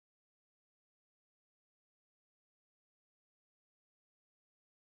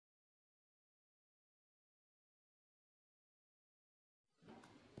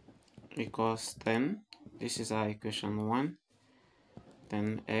equals 10. This is our equation 1.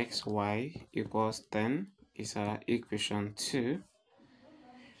 Then xy equals 10 is our equation 2.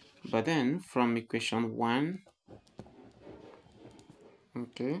 But then from equation 1,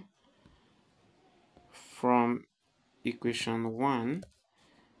 okay, from equation 1,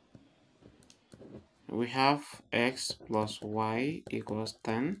 we have x plus y equals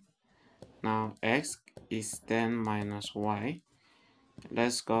 10. Now x is 10 minus y.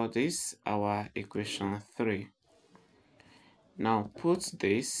 Let's call this our equation 3. Now put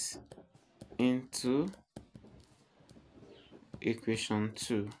this into equation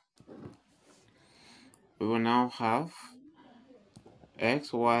 2. We will now have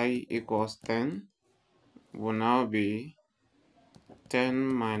xy equals 10 will now be 10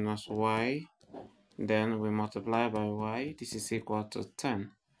 minus y, then we multiply by y. This is equal to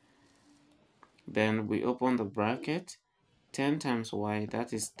 10. Then we open the bracket. 10 times y,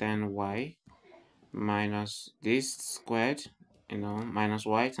 that is 10y, minus this squared, minus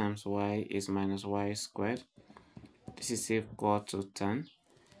y times y is minus y squared. This is equal to 10.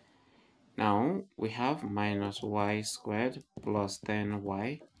 Now we have minus y squared plus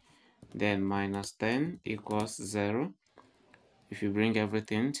 10y, then minus 10 equals 0 if you bring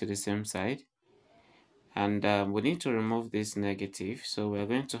everything to the same side. And we need to remove this negative, so we're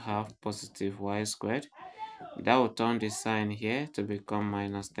going to have positive y squared. That will turn the sign here to become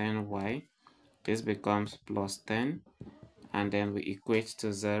minus 10y. This becomes plus 10, and then we equate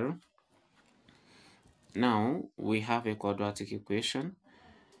to 0. Now we have a quadratic equation,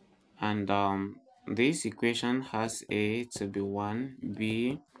 and this equation has a to be 1,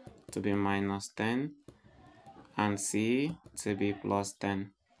 b to be minus 10, and c to be plus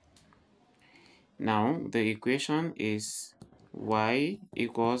 10. Now the equation is y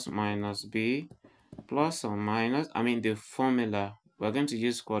equals minus b plus or minus, the formula, we're going to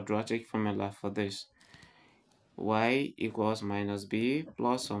use quadratic formula for this. Y equals minus b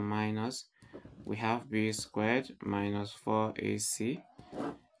plus or minus, we have b squared minus 4ac,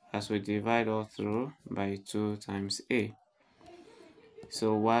 as we divide all through by 2 times a.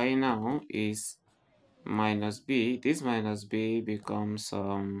 So y now is minus b. This minus b becomes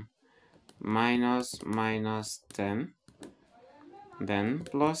minus 10, then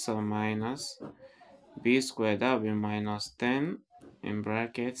plus or minus b squared, that will be minus 10 in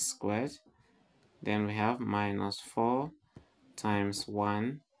brackets squared. Then we have minus 4 times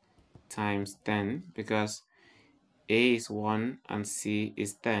 1 times 10, because a is 1 and c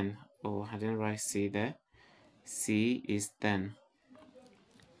is 10. Oh, I didn't write c there. C is 10.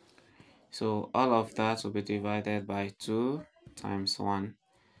 So all of that will be divided by 2 times 1.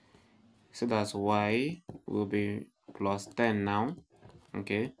 So that's y will be plus 10 now.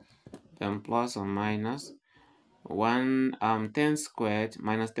 Okay. Then plus or minus 10 squared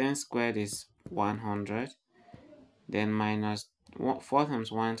minus 10 squared is 100. Then minus 4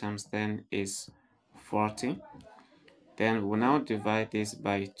 times 1 times 10 is 40. Then we'll now divide this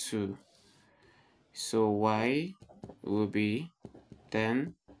by 2. So y will be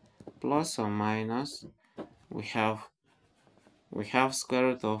 10 plus or minus, we have square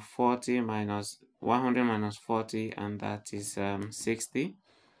root of 40 minus 100 minus 40, and that is 60,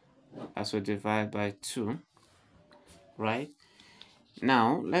 as we divide by 2, right?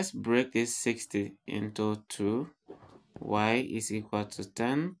 Now let's break this 60 into 2. Y is equal to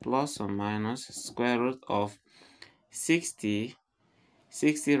 10 plus or minus square root of 60.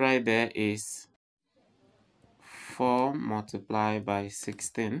 60 right there is 4 multiplied by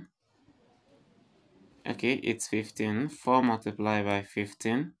 16. Okay, it's 15. 4 multiplied by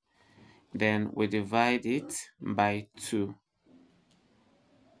 15. Then we divide it by 2.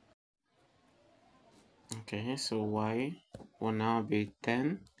 Okay, so y will now be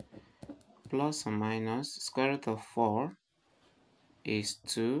 10 plus or minus square root of 4 is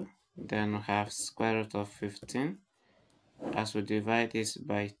 2. Then we have square root of 15 as we divide this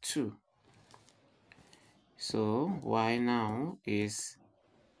by 2. So y now is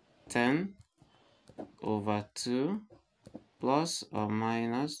 10 over 2 plus or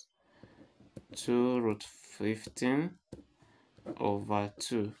minus 2 root 15 over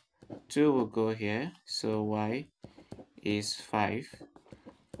 2. 2 will go here, so y is 5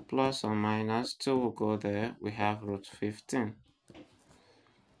 plus or minus 2 will go there, we have root 15.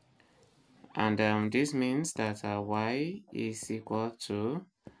 And this means that y is equal to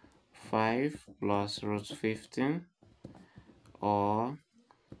 5 plus root 15, or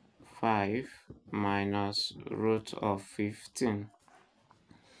 5 minus root of 15.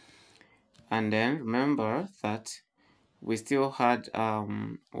 And then remember that we still had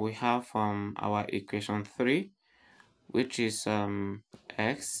we have our equation 3, which is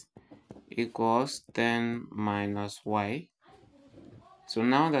x equals 10 minus y. So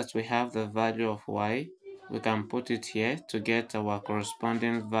now that we have the value of y, we can put it here to get our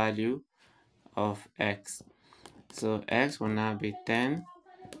corresponding value of x. So x will now be 10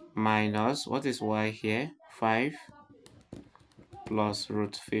 minus, what is y here? 5 plus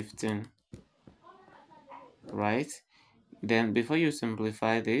root 15, right? Then before you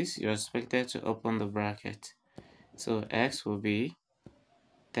simplify this, you're expected to open the bracket. So x will be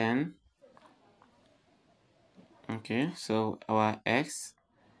 10. Okay, so our x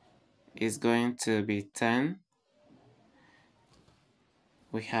is going to be 10.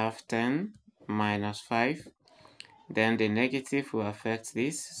 We have 10 minus 5. Then the negative will affect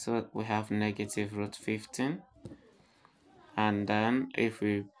this, so we have negative root 15. And then if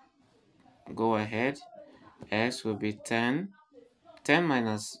we go ahead, x will be 10. 10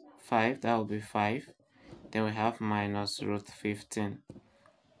 minus 5, that will be 5. Then we have minus root 15.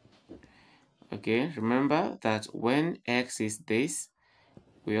 Okay, remember that when x is this,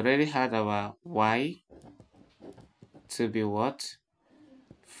 we already had our y to be what?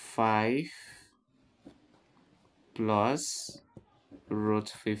 5 plus root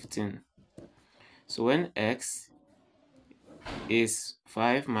 15. So when x is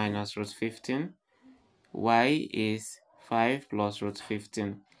 5 minus root 15, y is 5 plus root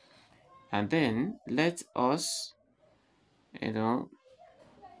 15. And then let us,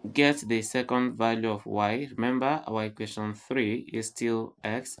 get the second value of y. Remember, our equation 3 is still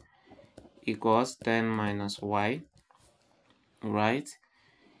x equals 10 minus y, right?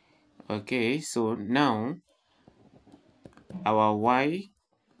 Okay, so now our y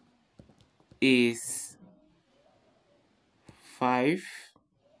is 5,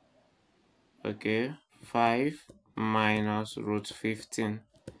 okay, 5 minus root 15.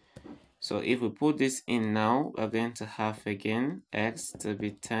 So if we put this in now, we're going to have again x to be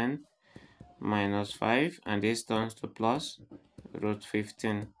 10 minus 5, and this turns to plus root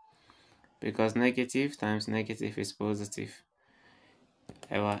 15, because negative times negative is positive.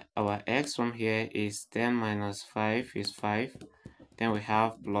 Our x from here is 10 minus 5 is 5. Then we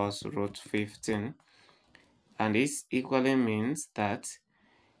have plus root 15. And this equally means that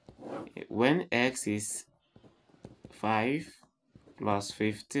when x is 5 plus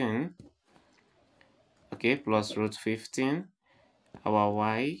 15, okay, plus root 15, our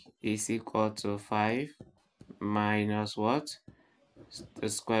y is equal to 5 minus what? The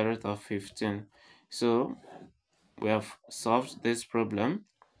square root of 15. So we have solved this problem,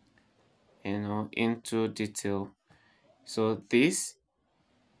 into detail. So this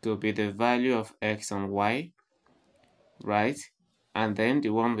to be the value of x and y, right? And then the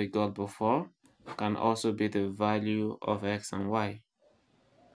one we got before can also be the value of x and y.